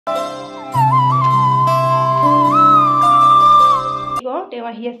তেওঁ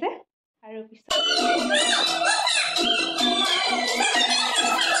আহি আছে আৰু পিছত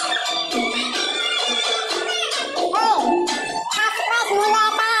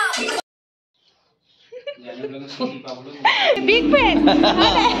Big fan.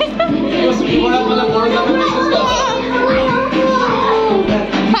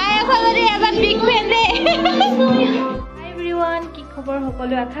 Hi everyone, কি খবৰ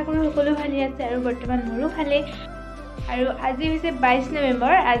সকলো আশা কৰো সকলো ভালে আছে আৰু বৰ্তমান মোৰো ভালে আৰু আজি হৈছে 22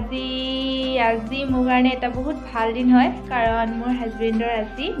 নৱেম্বৰ আজি মোৰ কাৰণে এটা বহুত ভাল দিন হয় কাৰণ মোৰ হাজবেণ্ডৰ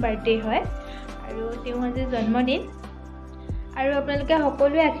আজি বাৰ্থডে হয় আৰু তেওঁ আজি জন্মদিন আৰু আপোনালোকে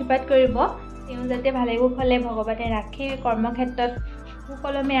সকলোৱে আশীৰ্বাদ কৰিব তেওঁ যাতে ভালে কুশলে ভগৱানে ৰাখে কৰ্মক্ষেত্ৰত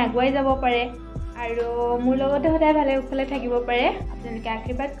সুকলমে আগুৱাই যাব পাৰে আৰু মোৰ লগতে সদায় ভালে কুশলে থাকিব পাৰে আপোনালোকে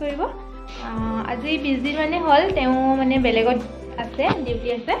আশীৰ্বাদ কৰিব আজি 20 দিন মানে হ'ল তেওঁ মানে বেলেগত আছে ডিউটি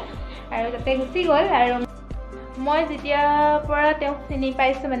আছে আৰু তাতে গুচি গ'ল আৰু মই যেতিয়া পৰা তেওঁক চিনি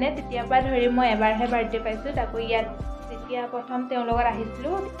পাইছোঁ মানে তেতিয়াৰ পৰা ধৰি মই এবাৰহে বাৰ্থডে পাইছোঁ তাকো ইয়াত যেতিয়া প্ৰথম তেওঁৰ লগত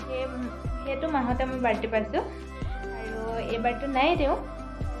আহিছিলোঁ সেইটো মাহতে মই বাৰ্থডে পাইছোঁ আৰু এইবাৰটো নাই তেওঁ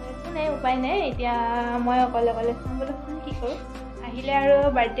নাই উপায় নাই এতিয়া মই অকলে চাম বোলোচোন কি কৰোঁ আহিলে আৰু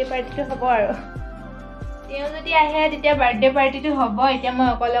বাৰ্থডে পাৰ্টিটো হ'ব আৰু তেওঁ যদি আহে তেতিয়া বাৰ্থডে পাৰ্টিটো হ'ব এতিয়া মই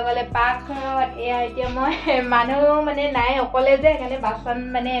অকলে পাকঘৰত এয়া এতিয়া মই মানুহ মানে নাই অকলে যে সেইকাৰণে বাচন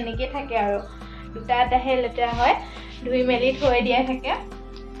মানে এনেকৈ থাকে আৰু দুটা এটাহে লেতেৰা হয় ধুই মেলি থৈ দিয়া থাকে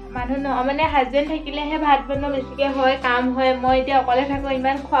মানুহ মানে হাজবেণ্ড থাকিলেহে ভাত বনোৱা বেছিকৈ হয় কাম হয় মই এতিয়া অকলে থাকোঁ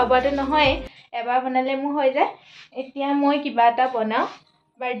ইমান খোৱা বোৱাটো নহয় এবাৰ বনালে মোৰ হৈ যায় এতিয়া মই কিবা এটা বনাওঁ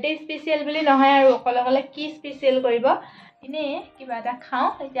বাৰ্থডে স্পেচিয়েল বুলি নহয় আৰু অকলে কি স্পেচিয়েল কৰিব এনেই কিবা এটা খাওঁ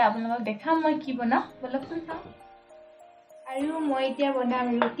এতিয়া আপোনালোকক দেখাম মই কি বনাওঁ বলকচোন চাওঁ আৰু মই এতিয়া বনাম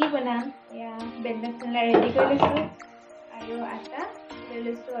ৰুটি বনাম এয়া বেলনা চেলনা ৰেডি কৰি লৈছোঁ আৰু আটা লৈ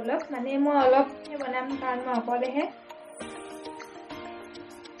লৈছোঁ অলপ মানে মই অলপহে বনাম কাৰণ মই অকলেহে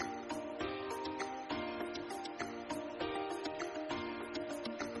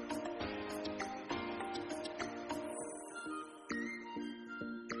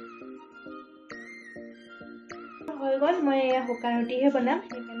হৈ গ'ল মই শুকান ৰুটিহে বনাম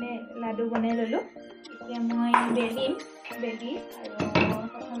সেইকাৰণে লাডু বনাই ল'লোঁ এতিয়া মই বেলি আৰু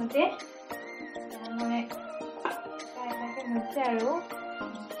প্ৰথমতে মই এটাকৈ হৈছে আৰু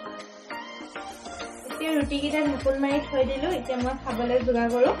এতিয়া ৰুটিকেইটা ঢাকোন মাৰি থৈ দিলোঁ এতিয়া মই খাবলৈ যোগাৰ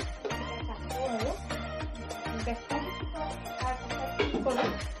কৰোঁ কাটোঁ আৰু কৰোঁ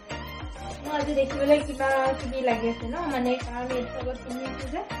মই আজি দেখিবলৈ কিবা কিবি লাগি আছে ন মানে কাৰণ এইটো আগত পিন্ধি আছোঁ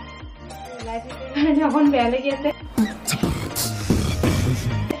যে ওলাই থাকিলে মানে অকণ বেয়া লাগি আছে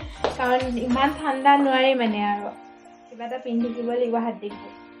কাৰণ ইমান ঠাণ্ডা নোৱাৰি মানে আৰু কিবা এটা পিন্ধি থাকিব লাগিব হাত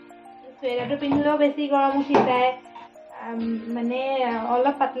দীঘল চুৱেটাৰটো পিন্ধিলেও বেছি গৰম উঠি যায় মানে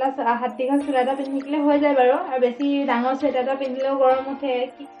অলপ পাতলা হাত দীঘল চুৱেটাৰ পিন্ধি থাকিলে হৈ যায় বাৰু আৰু বেছি ডাঙৰ চুৱেটাৰ পিন্ধিলেও গৰম উঠে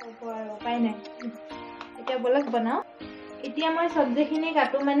কি কৰিব আৰু উপায় নাই এতিয়া বলক বনাওঁ এতিয়া মই চব্জিখিনি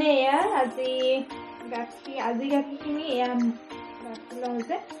কাটোঁ মানে এয়া আজি গাখীৰখিনি এয়া গাখীৰ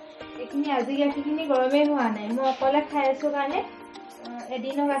হৈছে এইখিনি আজি গাখীৰখিনি গৰমেই হোৱা নাই মই অকলে খাই আছোঁ কাৰণে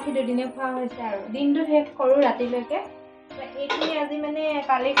এদিনৰ গাখীৰ দুদিনে খোৱা হৈছে আৰু দিনটো শেষ কৰোঁ ৰাতিলৈকে এইখিনি আজি মানে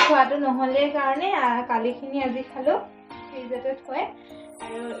কালি খোৱাটো নহ'লে কাৰণে কালিখিনি আজি খালোঁ ফ্ৰিজতে থৈ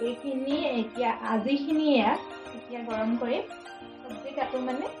আৰু এইখিনি এতিয়া আজিখিনি এতিয়া গৰম কৰি চব্জি কাটোঁ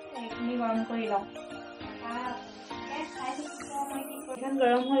মানে এইখিনি গৰম কৰি লওঁ কেৰাহীখন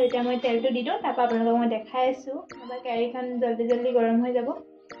গৰম হ'ল এতিয়া মই তেলটো দি দিওঁ তাৰপৰা আপোনালোকক মই দেখাই আছোঁ নহ'বা কেৰাহীখন জল্দি গৰম হৈ যাব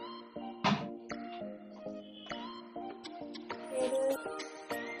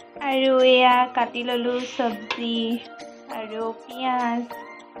আৰু এয়া কাটি ল'লোঁ চব্জি আৰু পিঁয়াজ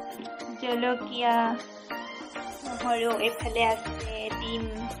জলকীয়া নহৰু এইফালে আছে ডিম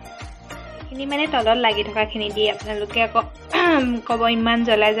এইখিনি মানে তলত লাগি থকাখিনি দি আপোনালোকে আকৌ ক'ব ইমান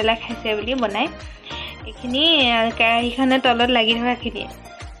জ্বলাই খাইছে বুলি বনাই এইখিনি কেৰাহীখনৰ তলত লাগি থকাখিনি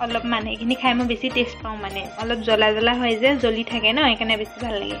অলপমান এইখিনি খাই মই বেছি টেষ্ট পাওঁ মানে অলপ জ্বলা হয় যে জ্বলি থাকে ন সেইকাৰণে বেছি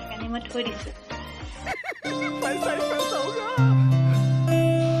ভাল লাগে সেইকাৰণে মই থৈ দিছোঁ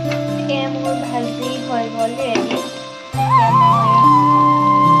মোৰ ভাজি হৈ গ'ল ৰেডি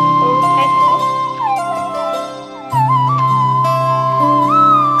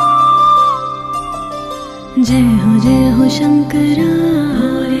जय हो शंकरा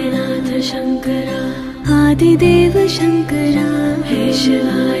भोलेनाथ शंकरा आदिदेव शंकरा हे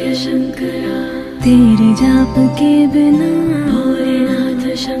शिवाय शंकरा तेरे जाप के बिना भोलेनाथ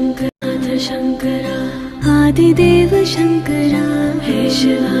शंकरा आदिदेव शंकरा हे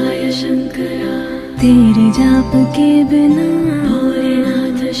शिवाय शंकरा तेरे जाप के बिना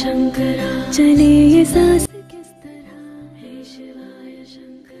भोलेनाथ शंकरा चले ये सांस किस तरह हे शिवाय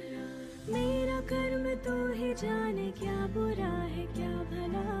शंकरा मेरा कर्म तू ही जाने क्या बुरा है क्या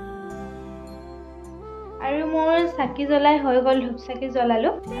भला আৰু মোৰ চাকি জ্বলাই হৈ গ'ল ধূপ চাকি জ্বলালো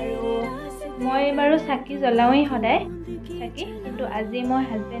আৰু মই বাৰু চাকি জ্বলাওঁই সদায় চাকি কিন্তু আজি মই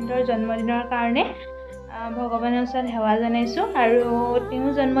হাজবেণ্ডৰ জন্মদিনৰ কাৰণে ভগৱানৰ ওচৰত সেৱা জনাইছোঁ আৰু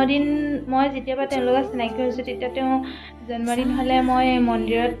তেওঁৰ জন্মদিন মই যেতিয়াবা তেওঁৰ লগত চিনাকি হৈছোঁ তেতিয়া তেওঁ জন্মদিন হ'লে মই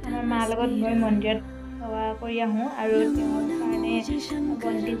মন্দিৰত আমাৰ মাৰ লগত গৈ মন্দিৰত সেৱা কৰি আহোঁ আৰু তেওঁৰ কাৰণে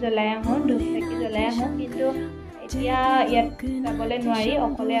বন্তি জ্বলাই আহোঁ ধূপ চাকি জ্বলাই আহোঁ কিন্তু এতিয়া ইয়াত যাবলৈ নোৱাৰি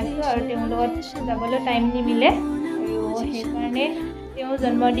অকলে আছোঁ আৰু তেওঁৰ লগত যাবলৈ টাইম নিমিলে আৰু সেইকাৰণে তেওঁৰ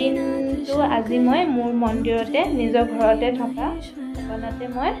জন্মদিনটো আজি মই মোৰ মন্দিৰতে নিজৰ ঘৰতে থকা ভগৱানতে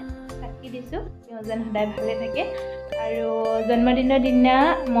মই চাকি দিছোঁ তেওঁ যেন সদায় ভালে থাকে আৰু জন্মদিনৰ দিনা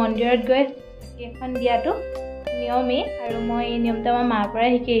মন্দিৰত গৈ চাকি এখন দিয়াটো নিয়মেই আৰু মই এই নিয়মটো আমাৰ মাৰ পৰাই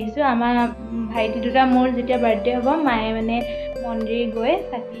শিকি আহিছোঁ আমাৰ ভাইটি দুটা মোৰ যেতিয়া বাৰ্থডে হ'ব মায়ে মানে মন্দিৰ গৈ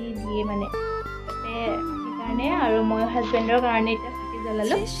চাকি দিয়ে মানে সেইকাৰণে আৰু মই হাজবেণ্ডৰ কাৰণে এতিয়া চাকি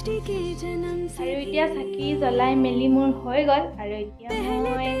জ্বলালোঁ আৰু এতিয়া চাকি জ্বলাই মেলি মোৰ হৈ গ'ল আৰু এতিয়া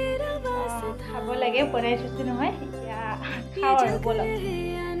মই খাব লাগে বনাই থৈছোঁ নহয় এতিয়া খাওঁ আৰু বলক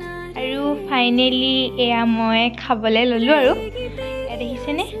আৰু ফাইনেলি এয়া মই খাবলৈ ল'লোঁ আৰু এয়া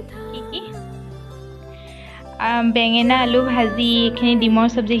দেখিছেনে কি বেঙেনা আলু ভাজি এইখিনি ডিমৰ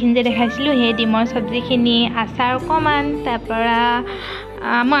চব্জিখিনি যে দেখাইছিলোঁ সেই ডিমৰ চব্জিখিনি আচাৰ অকণমান তাৰপৰা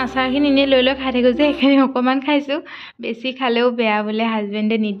মই আচাৰখিনি এনেই লৈ লৈ খাই থাকোঁ যে সেইখিনি অকণমান খাইছোঁ বেছি খালেও বেয়া বোলে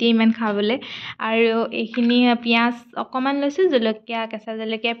হাজবেণ্ডে নিদিয়ে ইমান খাবলৈ আৰু এইখিনি পিঁয়াজ অকণমান লৈছোঁ জলকীয়া কেঁচা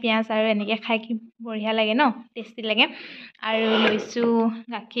জলকীয়া পিঁয়াজ আৰু এনেকৈ খাই কি বঢ়িয়া লাগে ন টেষ্টি লাগে আৰু লৈছোঁ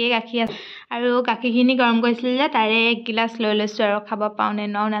গাখীৰ আৰু গাখীৰখিনি গৰম কৰিছিলোঁ যে তাৰে এক গিলাচ লৈ লৈছোঁ আৰু খাব পাওঁ নে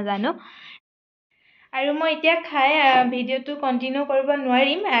নোৱাৰো নাজানো আৰু মই এতিয়া খাই ভিডিঅ'টো কণ্টিনিউ কৰিব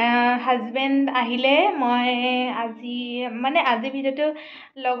নোৱাৰিম হাজবেণ্ড আহিলে মই আজি ভিডিঅ'টোৰ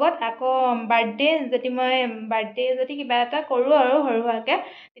লগত আকৌ বাৰ্থডে যদি কিবা এটা কৰোঁ আৰু সৰু সুৰাকৈ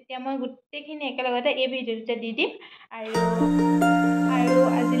তেতিয়া মই গোটেইখিনি একেলগতে এই ভিডিঅ'টোতে দি দিম আৰু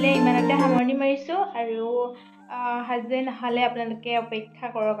আজিলৈ ইমানতে সামৰণি মাৰিছোঁ আৰু হাজবেণ্ড আহালে আপোনালোকে অপেক্ষা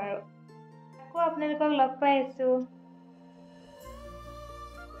কৰক আৰু আকৌ আপোনালোকক লগ পাই আছোঁ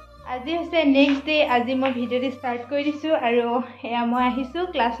আজি হৈছে নেক্সট ডে আজি মই ভিডিঅ'টো ষ্টাৰ্ট কৰি দিছোঁ আৰু এয়া মই আহিছোঁ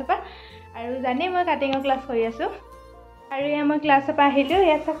ক্লাছৰ পৰা আৰু জানেই মই কাটিঙৰ ক্লাছ কৰি আছোঁ আৰু এয়া মই ক্লাছৰ পৰা আহিলোঁ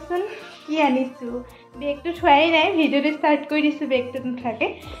এয়া চাওকচোন কি আনিছোঁ বেগটো থোৱাই নাই ভিডিঅ'টো ষ্টাৰ্ট কৰি দিছোঁ বেগটো নোথোৱাকৈ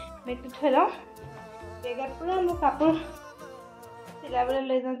বেগটো থৈ লওঁ বেগত পূৰা মোৰ কাপোৰ চিলাবলৈ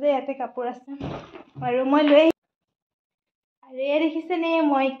লৈ যাওঁ যে ইয়াতে কাপোৰ আছে আৰু মই লৈ আহিছোঁ আৰু এয়া দেখিছেনে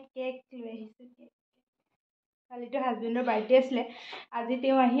মই কেক লৈ আহিছোঁ কালিতো হাজবেণ্ডৰ বাৰ্থডে আছিলে আজি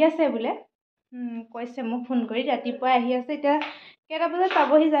তেওঁ আহি আছে বোলে কৈছে মোক ফোন কৰি ৰাতিপুৱাই আহি আছে এতিয়া কেইটা বজাত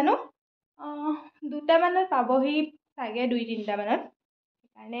পাবহি জানো 2টা মানত পাবহি চাগে 2-3টা মানত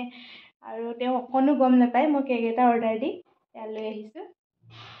সেইকাৰণে আৰু তেওঁ অকণো গম নাপায় মই কেক এটা অৰ্ডাৰ দি ইয়াত লৈ আহিছোঁ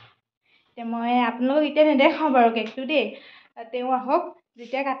এতিয়া মই আপোনালোকক এতিয়া নেদেখাওঁ বাৰু কেকটো দেই তেওঁ আহক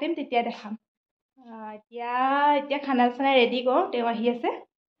যেতিয়া কাটিম তেতিয়া দেখাম এতিয়া খানা চানা ৰেডি কৰোঁ তেওঁ আহি আছে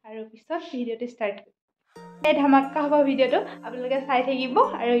আৰু পিছত ভিডিঅ'টো ষ্টাৰ্ট কৰিম এই ধামাকা হ'ব ভিডিঅ'টো আপোনালোকে চাই থাকিব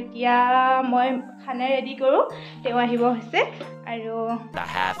আৰু এতিয়া মই খানা ৰেডি কৰোঁ তেওঁ আহিব হৈছে আৰু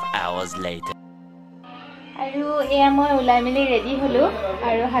এয়া মই ওলাই মেলি ৰেডি হ'লোঁ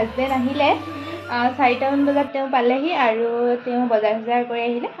আৰু হাজবেণ্ড আহিলে 4টামান বজাত তেওঁ পালেহি আৰু তেওঁ বজাৰ কৰি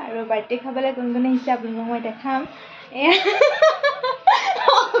আহিলে আৰু বাৰ্থডে খাবলৈ কোন কোন আহিছে আপোনালোকক মই দেখাম এয়া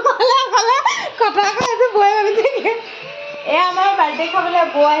কথা কৈ আছোঁ বৌয়ে ভাবিছে এয়া আমাৰ বাৰ্থডে খাবলৈ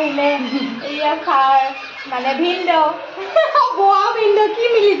বৌ আহিলে এয়া ছাৰ মানে ভিনদেউ বোৱা ভিনদেউ কি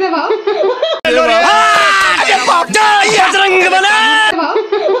মিলিছে বাৰু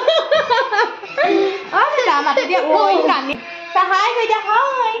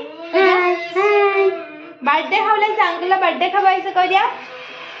বাৰ্থডে খাবলৈ আহিছে আংকুলৰ বাৰ্থডে খাব আহিছে কৈ দিয়া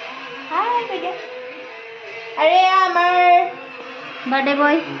হাই কৈ দিয়া আৰু এয়া আমাৰ বাৰ্থডে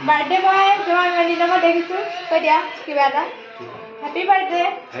বয় তোমাক ইমান দিনৰ মই দেখিছোঁ কৈ দিয়া কিবা এটা হেপী বাৰ্থডে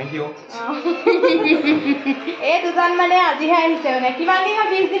থেংক ইউ এই দুজন মানে আজিহে আহিছে মানে কিমান দিন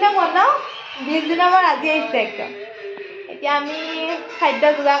 20 দিনৰ মন ন 20 দিনৰ মন আজি আহিছে একদম এতিয়া আমি খাদ্য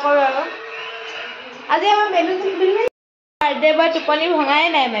যোগাৰ কৰোঁ আৰু আজি আমাৰ মেনু বাৰ্থডে বয় টোপনি ভঙাই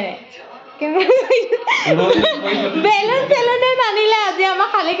নাই মানে বেলুন চেলুনে নানিলে আজি আমাৰ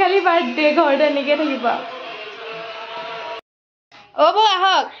খালি খালি বাৰ্থডে ঘৰতে এনেকৈ থাকিব বৌ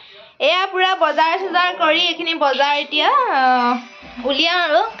আহক এয়া পুৰা বজাৰ চজাৰ কৰি এইখিনি বজাৰ এতিয়া উলিয়াওঁ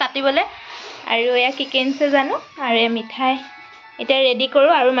আৰু কাটিবলৈ আৰু এয়া কি কিনিছে জানো আৰু এয়া মিঠাই এতিয়া ৰেডি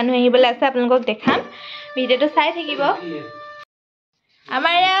কৰোঁ আৰু মানুহ আহিবলৈ আছে আপোনালোকক দেখাম ভিডিঅ'টো চাই থাকিব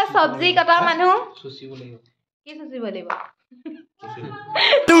আমাৰ এয়া চব্জি কটা মানুহ কি চুচিব লাগিব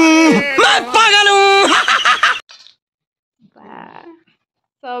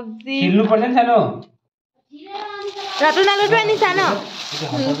সবজি কিলো পাৰ্চেন্ট জানো নতুন আলুটো আনিছা ন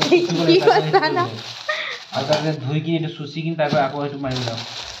কি কৈছা ন আৰু তাৰপিছত ধুই কিনি এইটো চুচি কিনি তাৰপৰা আকৌ সেইটো মাৰি দিওঁ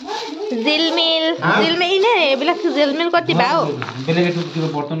জিলমিল নে এইবিলাক জিলমিল ক'ত দিবা বেলেগ এইটো কিবা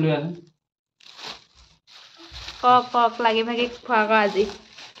বৰ্তন লৈ আছে কক লাগি ভাগি খোৱা ক আজি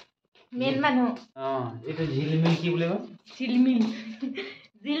মেন মানুহ এইটো জিলমিল কি বুলি কয় জিলমিল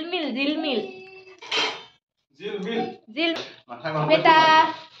বেটা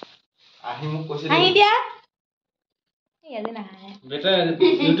আহি মোক কৈছে আহি দিয়া ইয়াতে নাহে বেটা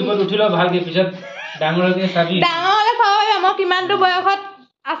ইউটিউবত উঠিলো ভালকে পিছত ডাঙৰ হলে চাবি ডাঙৰ হলে চাব মই কিমানটো বয়সত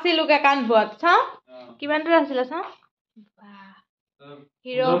আছিলো কাণবোৰত চাওঁ কিমানটো আছিলো চাওঁ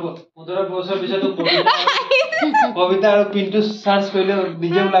হিৰো 15 বছৰ পিছতো কবিতা আৰু পিন্টু সাৰ্চ কৰিলে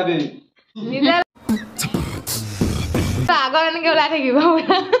নিজে ওলাবি নিজে আগৰ এনেকে ওলাই থাকিব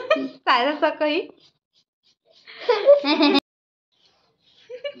চাই চকৰি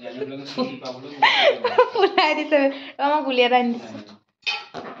ওলাই দিছে মই গুলি এটা আনি দিছো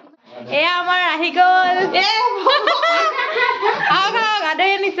এয়া আমাৰ আহি গ'ল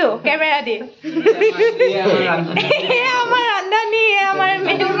আদৰি আনিছো কেমেৰা দি আমাৰ ৰান্ধনী আমাৰ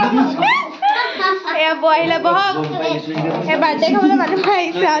এয়া বহিলে বহক এই বাৰ্থডে খাবলৈ মানুহ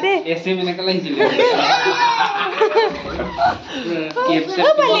আহিছে আৰু দেই এসে এনেকা লাগিছিল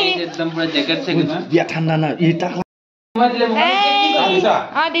একদম পুৰা জেকেট চেকেট বিয়া ঠাণ্ডা না ইটা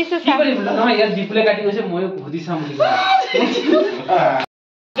দিছো কি কৰিম নহয় ইয়াত জিপুলে কাটি গৈছে মই সুধি চাম বুলি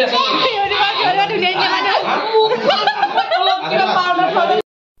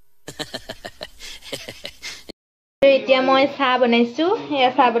এতিয়া মই চাহ বনাইছো এয়া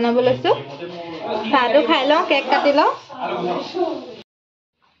চাহ বনাব লৈছো চাহটো খাই লওঁ কেক কাটি লওঁ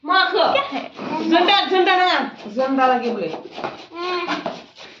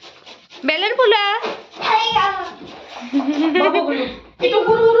বেলেন ফুলা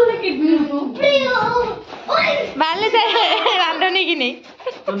ভালে ৰান্ধনী কিনি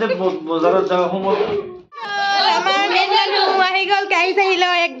বজাৰত যাব সময় আমাৰ মেন মানুহ আহি গ'ল কাহি চাহি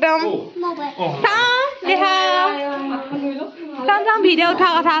লৈ একদম চাওঁ ভিডিঅ' উঠা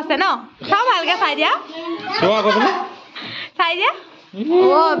কথা আছে ন চাওঁ ভালকে চাই দিয়া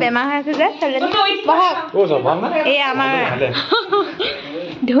বেমাৰ হৈ আছে যে বহক এই আমাৰ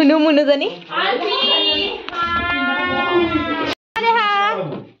ধুনু মুনুজনী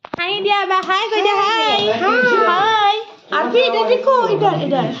হাঁহি দিয়া বা হাই কৈ দিয়া হাই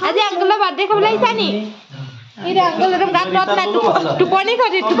আজি আংকুলৰ বাৰ্থডে খাবলৈ আহিছা নি এতিয়া আংকুল একদম গাত তত নাই টোপনি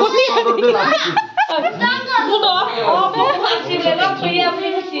খতি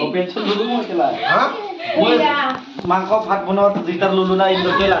মাংস ভাত বনোৱাত জিতাৰ ললো না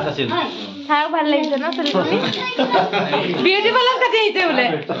ইন্দকে লাগ আছিল চাওক ভাল লাগিছে ন চুলিখিনি বিউটি পাৰ্লাৰ কাটি আহিছে বোলে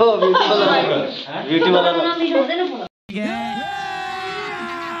বিউটি পাৰ্লাৰ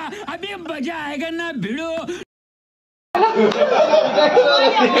अभी मजा आएगा ना भिड़ो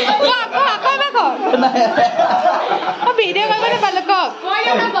ভিডিঅ' কৰিব নাপালো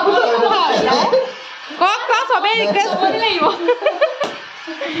কক চবেই ৰিকুৱেষ্ট কৰি লাগিব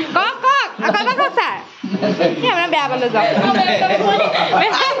কক আকৌ ছাৰ আপোনাৰ বেয়া পালো যাওক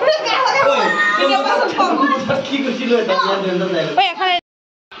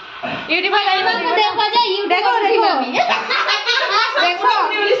ইউটিউবত দেখো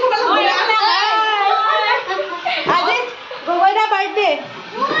আজি গগৈদাৰ বাৰ্থডে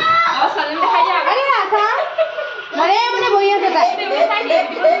মনে বহি আছে তাই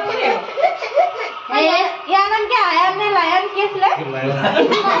ইয়াৰ নাম কি আয়ান নে লায়ন কি আছিলে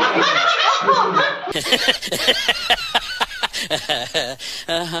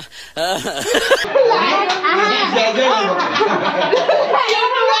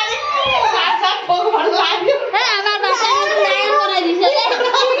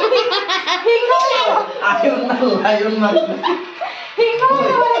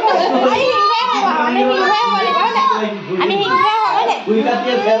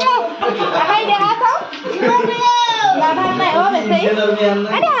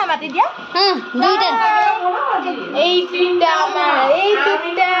মাতি দিয়া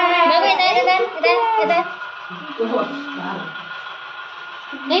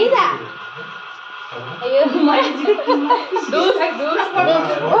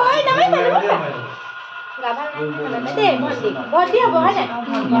ভৰ্তি হব হয় নাই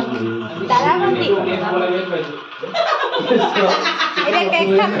দাদা ভৰ্তি এতিয়া কেক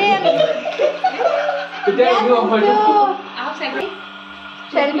খাম দেই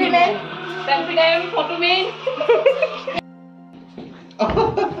সেলফি টাইম ফটো মেন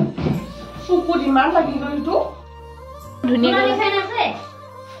সুকুত ইমান লাগিব এইটো ধুনীয়া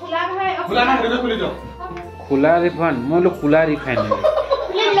খোলা ৰিফাইন মই খোলা ৰিফাইন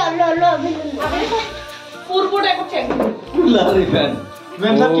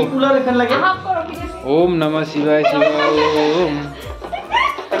মেম সাহেব কি কুলার এখান লাগে ओम नमः शिवाय शिवाय ओम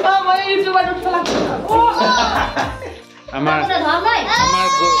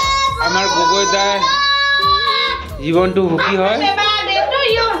আমার গগৈ দাই জীবনটো সুখী হয়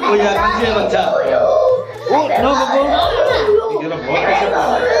ওই আকাশে বাচ্চা ও নো বাবু এগুলো বহুত কিছু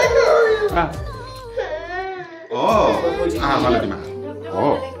ভালো দিমা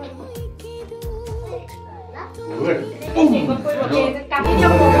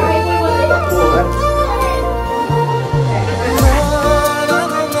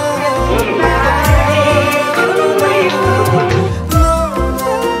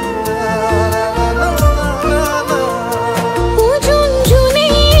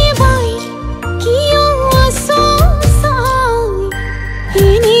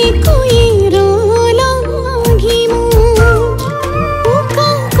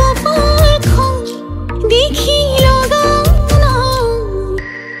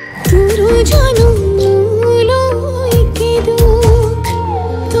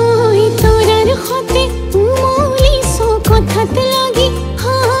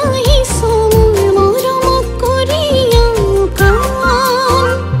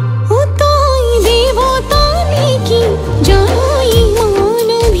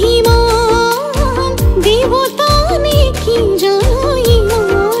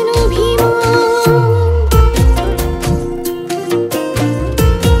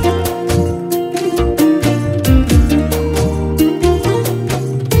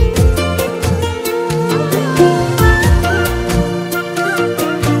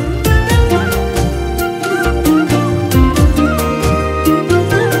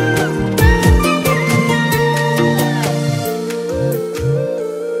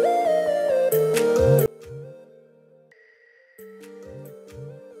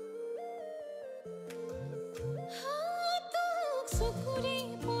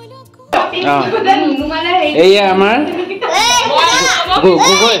এইয়া আমাৰ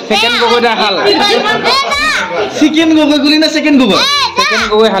গগৈ সেকেন্ড গগৈ দা হাল চিকেন গগৈ গুলি না সেকেন্ড গগৈ সেকেন্ড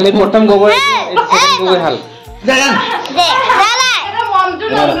গগৈ হালে প্ৰথম গগৈ সেকেন্ড গগৈ হাল জাগান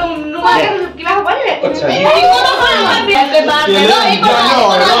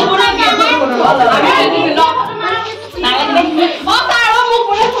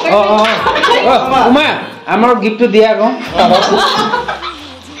উমা আমাৰ গিফ্টটো দিয়া কম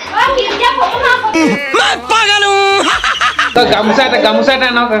গামোচা এটা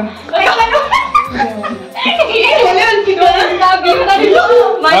আনক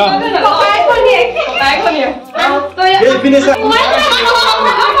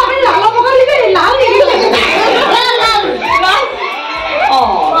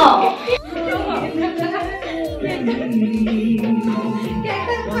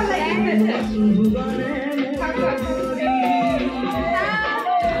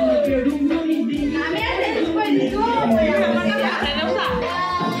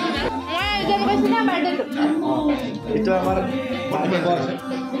itu amar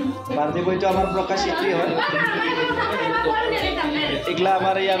বার্থডে বইটা আমার প্রকাশিত হয় এগুলা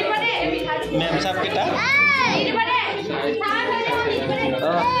আমার ইয়ার ম্যাম সাহেব কেটা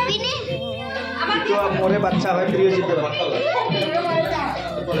তো মোরে বাচ্চা হয় প্রিয়জিৎ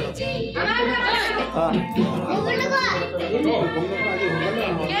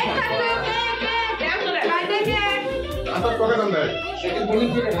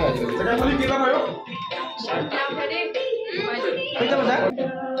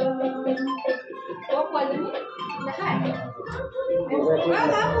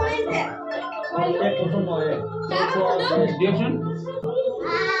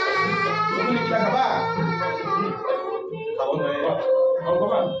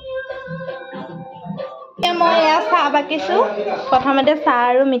মই চাহ বাকিছো প্ৰথমতে চাহ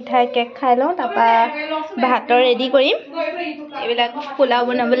আৰু মিঠাই কেক খাই লওঁ তাৰপা ভাতৰ ৰেডি কৰিম এইবিলাক পোলাও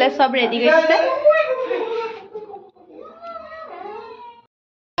বনাবলৈ সব ৰেডি কৰিছে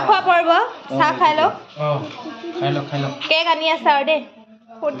খোৱা পৰ্ব চাহ খাই লওঁ কেক আনি আছে আৰু দেই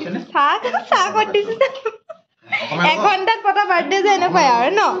চাহ ক'ত দিছো এঘণ্টাত পতা বাৰ্থডে যে এনেকুৱাই আৰু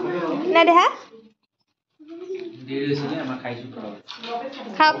ন নে দেহা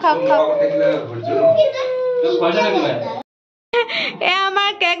খাওক খাওক খাওক এ আমাৰ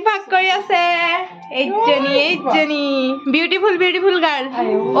কেক ভাগ কৰি আছে এইজনী বিউটিফুল বিউটিফুল গাৰ্ল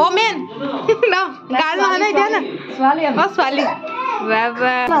অ মেন ন গাৰ্ল নহয় ন এতিয়া না অ ছোৱালী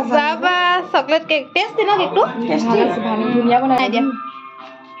বাবা বাবা চকলেট কেক টেষ্টি ন কেকটো টেষ্টি ধুনীয়া বনাই দিয়া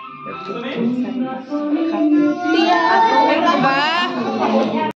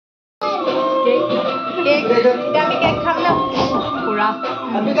আমি কেক খাম ন পুৰা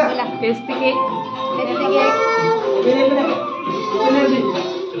টেষ্টি কেক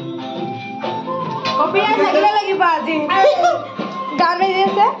কপিৰাইট লাগিব আজি গান বাজি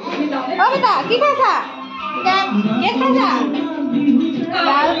আছে অ বেটা কি খাইছা কেক খাইছা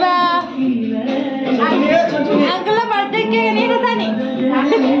বাবা আঙ্কেলৰ বাৰ্থডে কেক আনি খাইছা নি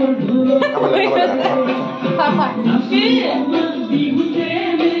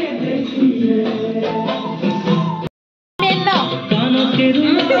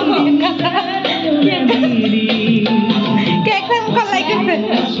কেক খাই মুখত লাগিছে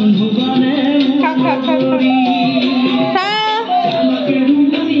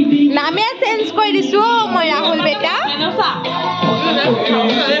নামে চেঞ্জ কৰি দিছো মই ৰাহুল বেটা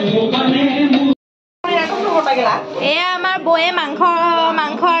এয়া আমাৰ বৌয়ে মাংস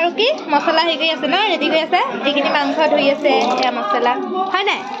আৰু কি মছলা হেৰি কৰি আছে ন ৰেডি কৰি আছে এইখিনি মাংস ধুই আছে এয়া মছলা হয়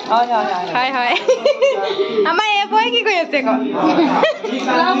নাই হয় আমাৰ এই বৌয়ে কি কৰি আছে আকৌ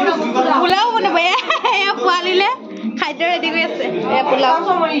পোলাও বনাব এয়া পোৱালিলে খাদ্য ৰেডি কৰি আছে এয়া পোলাও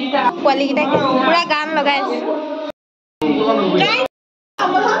পোৱালিকেইটাই পুৰা গান লগাই আছে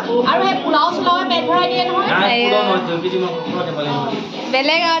আৰু এই পোলাও চলাওৱে পেট ভৰাই দিয়ে নহয়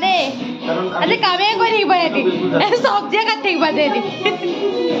বেলেগ আৰু দেই আজি কামেই কৰি থাকিব এটি চব্জিয়ে কাটি থাকিব আজি এটি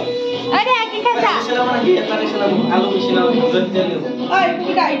আৰে কি খাইছা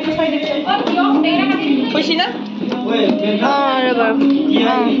খুশি না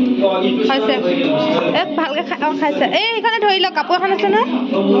ভালকে খাইছে এই এইখানে ধৰি লওক কাপোৰ এখন আছে নহয়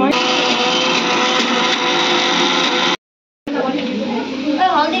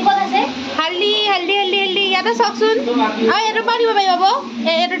হালদি ইয়াতে চাওকচোন আৰু এইটো পৰা দিব পাৰিব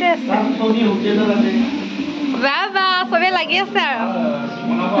এইটোতে আছে বাবা চবে লাগি আছে আৰু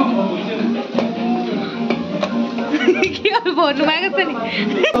কি হ'ল বনোৱা গৈছে নি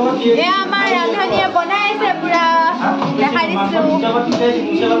এয়া আমাৰ ৰান্ধনীয়ে বনাই আছে পুৰা দেখাই দিছো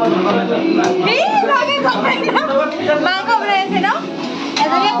মাংস বনাই আছে ন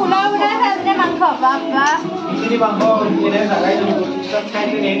এজনীয়ে পোলাও বনাই আছে এজনীয়ে মাংস বাবা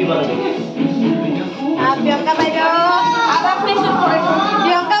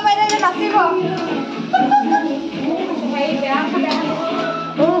প্ৰিয়ংকা বাইদেউ যে নাচিব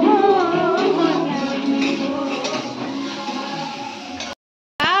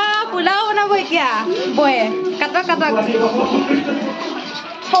পোলাও বনাব এতিয়া বয়ে কাটক কালাৰ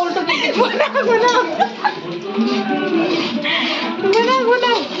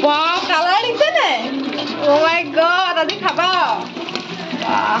দিছে নে অ মাই গড আজি খাবা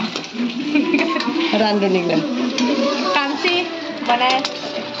ৰান্ধনী কাঞ্চি বনাই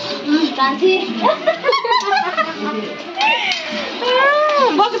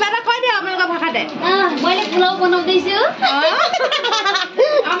মই কিবা এটা কৈ দিওঁ আপোনালোকৰ ভাষাতে মই পোলাও বনাব দিছো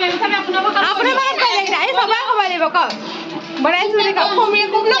আপোনাৰ ভাষাত কৈ লাগিলে এই সবাই ক'ব লাগিব কওক বনাইছো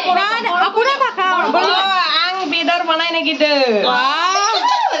আপোনাৰ ভাষা আং বেদৰ বনাই নেকি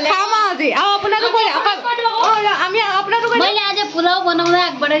খাম আজি আৰু আপোনাৰো কৈ আমি আপোনাৰো মই আজি পোলাও বনাবলৈ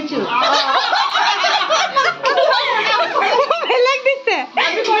আগবাঢ়াইছো বেলেগ দিছে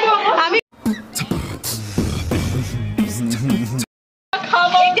আমি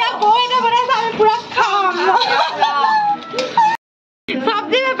এতিয়া বৌ এটা বনাইছে আমি পুৰা খাম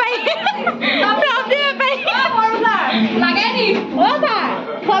চব্জি বেপাৰী লাগে নি অ ছাৰ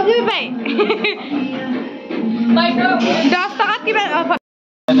চব্জি বেপাৰী 10 টকাত কিবা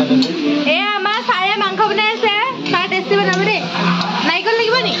এয়া আমাৰ ছাৰে মাংস বনাই আছে ছাৰ টেষ্টি বনাব দেই নাৰিকল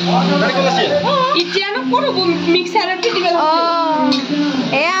লাগিব নি এতিয়ানো ক'ত হ'ব মিক্সাৰত দিব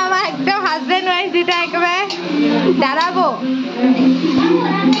এয়া আমাৰ একদম হাজবেণ্ড ৱাইফ দুটা একেবাৰে দাদা বৌ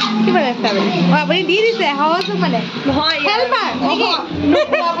কি বনাইছে আপুনি দি দিছে সহজো মানে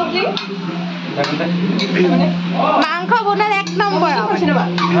মাংস বনোৱাৰ 1 নম্বৰ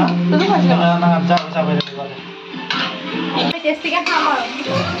টেষ্টিকে খাম আৰু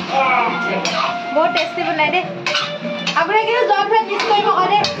বহুত টেষ্টি বনাই দেই আপোনাৰ কিন্তু জব ফ্ৰেণ্ড মিছ কৰিব আকৌ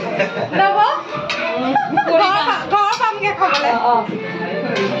দেই ৰ'ব ঘৰ পামগৈ খাবলৈ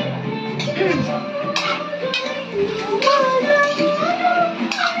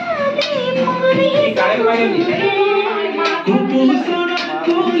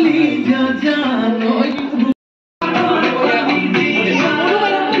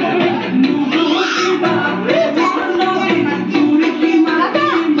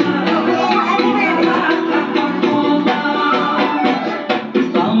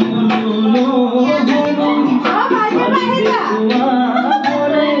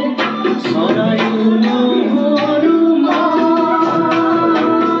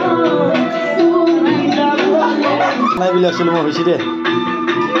Bila sebelum habis dia.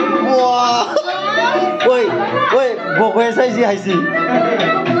 Wah. oi oi bokwe sai ji haisi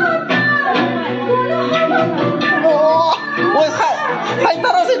oi hai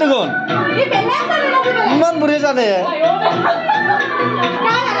tara se dugon man bure jane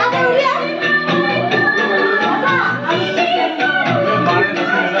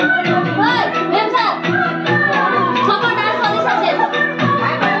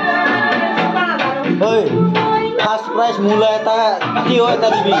oi first prize mula eta ki hoy ta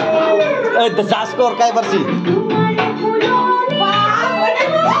dibi ei the judge score kai parsi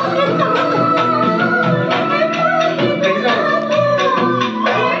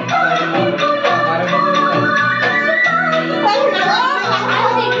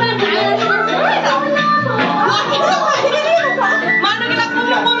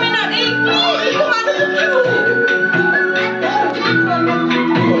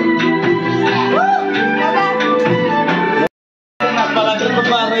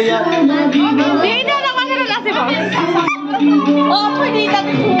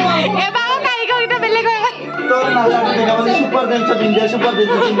super dance India super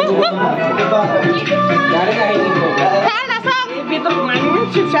dance Sana sawk. Itu mainin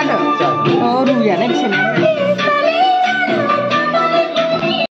susah dah. Oh, ruya nih sini.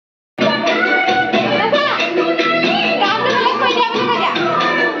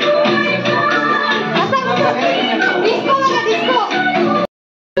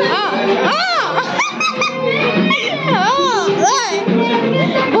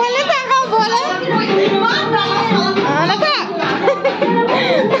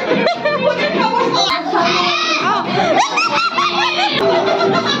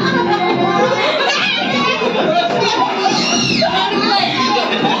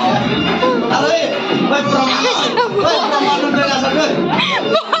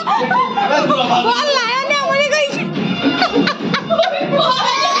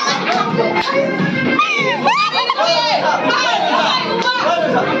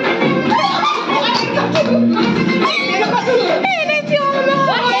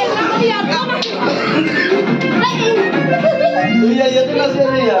 Iya itu nasi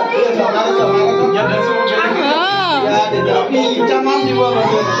ya. Iya sama. Ya dan semua ya ada tapi caman di bawah.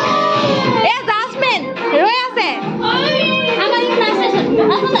 Jasmine, roi আছে. আমার এই নাচছে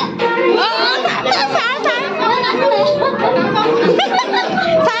আছে না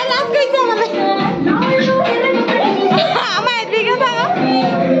সাই লাভ কইছে আমারে আমার এদিকে থাকো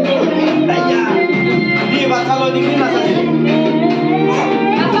Di bakal di sini nasanya.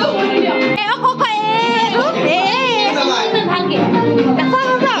 ভালকে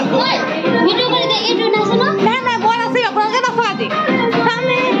ভিডিও করে দে একটু নাচো না না না বল আছে আপনাকে না ফাদি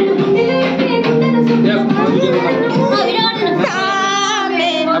সামনে ভিডিও করে না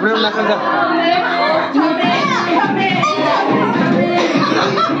Abang belakang dah.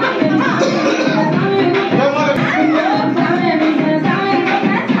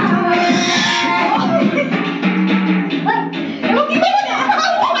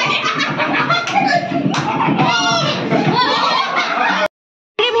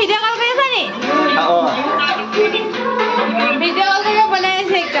 ভিডিও কল কৰিছা নি ভিডিও কল কৰি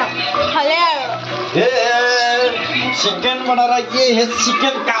বনাইছে একদম ভালে আৰু चिकन बना रहा ये है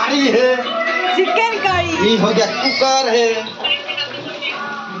चिकन कारी है চিকেন কারি ये हो गया कुकर है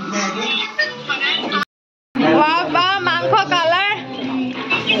वाह वाह मांस कालार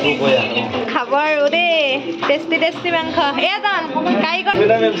खाब আৰু দে টেস্টি টেস্টি মাংস এ দান কাৰিকৰ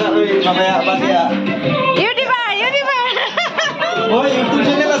sudah memang namanya apa sih ya YouTuber oh YouTube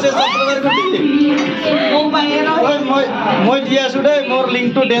channel আছে subscribe কৰি মই দিয়া সুদে মোৰ লিংক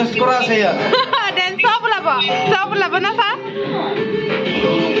টু ডান্স কৰা আছে ইয়াত ডেন্স সব ওলাব না চা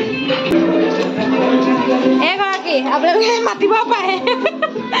এগৰাকী আপোনালোকে মাতিব পাৰে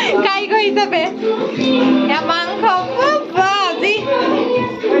কাৰিকৰ হিচাপে এয়া মাংস আজি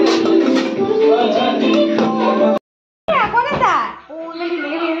কোনে চা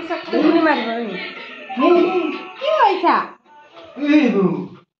কি কৰিছা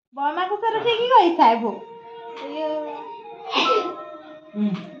বৰমা কোচাত উঠি কি কৰিছা এইবোৰ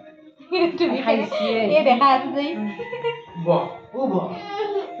দেখা আছে যে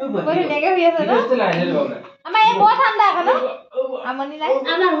ধুনীয়াকে শুই আছে ন আমাৰ এই বৰ ঠাণ্ডা আকৌ ন আমনি লাগে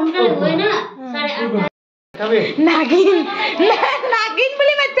আমার হুনকালে হয় না 8:30 নাগিন নাগিন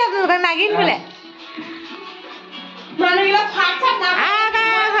বুলি মাতিছে আপোনালোকে নাগিন বোলে মানুহবিলাক ফাট ফাট না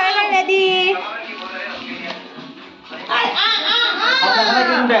হৈ গ'ল ৰেডি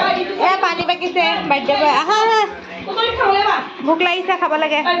এ পানী বাকিছে বাৰ্থডে বয় আহা ভোক লাগিছে খাব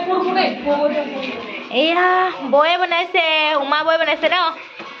লাগে এয়া বয়ে বনাইছে উমা বয়ে বনাইছে ন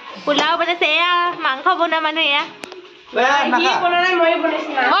পোলাও বনাইছে এয়া মাংস বনোৱা মানুহ এয়া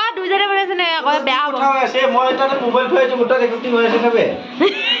দুইজনে বনাইছে নে আকৌ বেয়া হ'ব কথা আছে মই তাতে মোবাইল থৈ আছো গোটা ৰেকৰ্ডিং হৈ আছে কাবে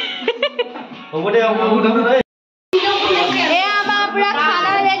হ'ব দে এ আমাৰ পুৰা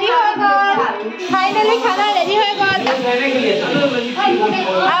খানা ৰেডি হৈ গ'ল ফাইনালি খানা ৰেডি হৈ গ'ল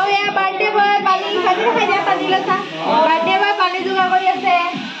আৰু এয়া বাৰ্থডে বয় পানী খাই দিয়া পানী লৈছা বাৰ্থডে বয় পানী যোগাৰ কৰি আছে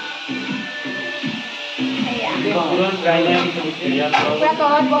পুৰা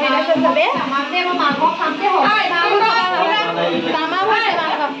তলত বহি আছে চবে মাংস খামতে হ'ল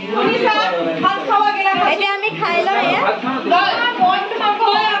এতিয়া আমি খাই লওঁ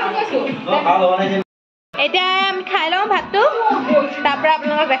এতিয়া আমি খাই লওঁ ভাতটো তাৰ পৰা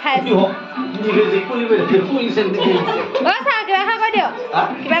আপোনালোকক দেখাই আছো কিবা কৈ দিয়ক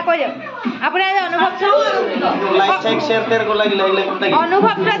কিবা কৈ দিয়ক আপোনাৰ অনুভৱটো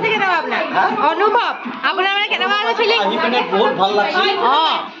অনুভৱটো আছে কেনেকুৱা আপোনাৰ অনুভৱ আপোনাৰ মানে কেনেকুৱা আছে ফিলিং বহুত ভাল লাগছে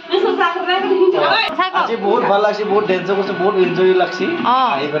আজি বহুত ভাল লাগছে বহুত ডেন্স কৰিছে বহুত এনজয় লাগছে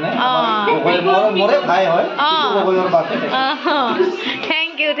আহি পিনে মোৰে ভাই হয়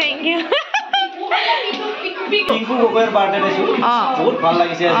থেংক ইউ পিংকু গগৈৰ বাৰ্থডে দিছো বহুত ভাল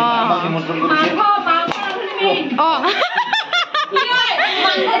লাগিছে আজি আমাক নিমন্ত্ৰণ কৰিছে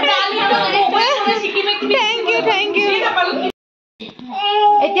থেংক ইউ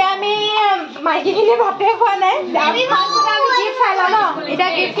এতিয়া আমি মাইকীখিনি ভাতে খোৱা নাই আমি গিফ্ট চাই লওঁ ন এতিয়া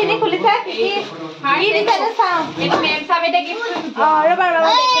গিফ্টখিনি খুলিছে কি দিছে চাওঁ ৰ'বা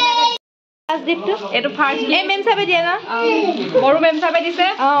গিফ্টটো এইটো ফাৰ্ষ্ট এই মেম চাবে দিয়ে ন বড়ো মেম চাবে দিছে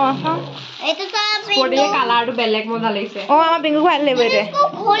এইটো সব স্পৰ্টিং কালাৰটো বেলেগ মজা লাগিছে আমাৰ বিংগু ভাল লাগিব এইটো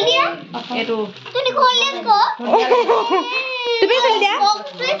खोलिया এইটো तूने खोल लिया इसको তুমি খুলি দিয়া बॉक्स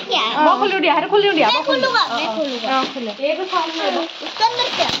क्या মই খুলি দিয়া সেইটো খুলি দিয়া मैं खोलूंगा খুলে এইটো खोल उसके अंदर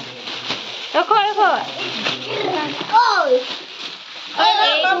क्या খোল ओए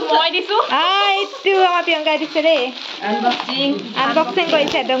মই দিছো এইটো আমাৰ প্ৰিয়ংকা দিছে দেই আনবক্সিং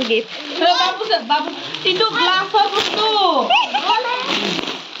কৰিছে একদম গিফ্ট বাবু তিনটো গ্লাছৰ বস্তু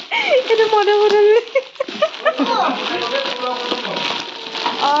itu model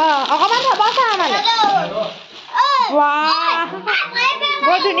অকমান হ'ব চা মানে ৱাহ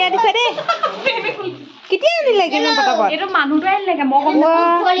বৰ ধুনীয়া দিছে দেই কেতিয়া আনিলে কিমান পটাপট এইটো মানুহটোৱে আনিলে মই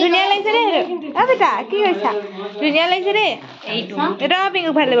ধুনীয়া লাগিছে দেই এইটো বেটা কি কৈছা ধুনীয়া লাগিছে দেই এইটো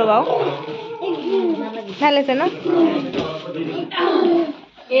পিংকু ভাল লাগিব বাৰু ভাল লাগিছে ন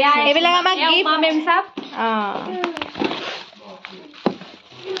এইবিলাক আমাক গিফ্ট মেম চাপ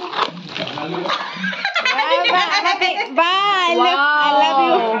Bye. I love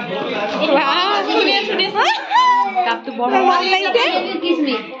you. Wow.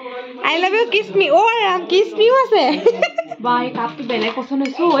 I love you. Kiss me. Oh, Ram, kiss me. What's it? Bye. Cup to belly. Koso no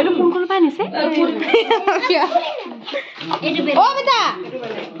so. Elo phone call pani se. Oh, beta.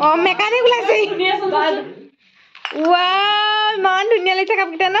 Oh, mechanic lagse. Wow, man dunia lagse cup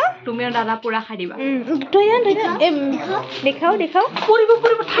kita no? Tumi aur dada pura khai diba. Doya. Dekhao. Puri.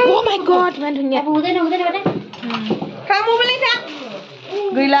 Oh my god, man dunia. Ude. Kamu beli tak?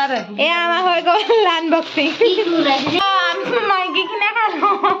 Gila re. Ama hoy go unboxing. Maiki kina khalo.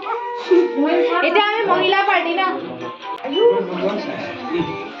 Eta ami mohila party na.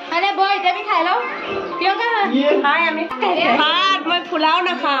 Ane boy, eta ami khai lo. Kyo ka? Hai ami. Bhat moi pulao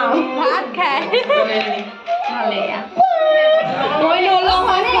na khao. Bhat khai. Bhale ya. Moi no lo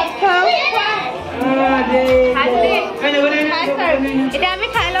bhat khao. Eta ami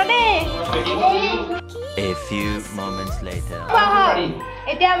khai lo de. A few moments later.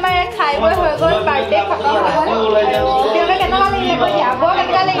 এতিয়া আমাৰ খাই বৈ হৈ গ'ল birthday খতম হৈ গ'ল তেওঁলোকে কেনেকুৱা লাগিলে কৈ দিয়া বৰ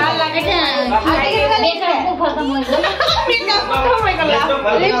কেনেকুৱা লাগিলে ভাল লাগে মেকআপ খতম হৈ গ'ল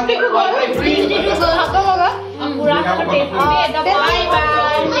লিপষ্টিক গ'ল খতম হৈ গ'ল পুৰা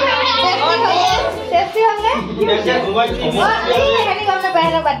টেষ্টি হ'লনে আকৌ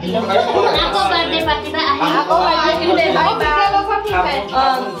বাৰ্থডে পাতিলো আকৌ বাৰ্থডে পাতিবা আকৌ বাৰ্থডে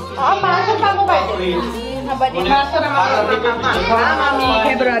মাছ পাব বাৰ্থডে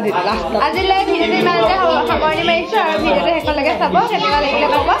আজিলৈ ভিডিঅ'টো ইমানতে সামৰণি মাৰিছো আৰু ভিডিঅ'টো শেষলৈকে চাব কেনেকুৱা লাগিলে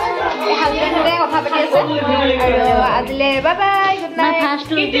ক'ব এই হাজবেণ্ডে কথা পাতি আছে আৰু আজিলৈ বাই বাই গুড নাইট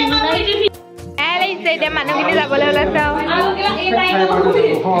লাগিছে এতিয়া মানুহখিনি যাবলৈ ওলাইছে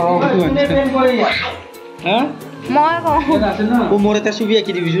মই কওঁ মোৰ এটা ছবি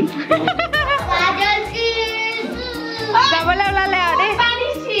আঁকি দিবিচোন যাবলৈ ওলালে আৰু দেই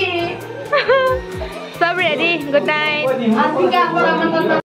সব ৰেডি গুড নাইট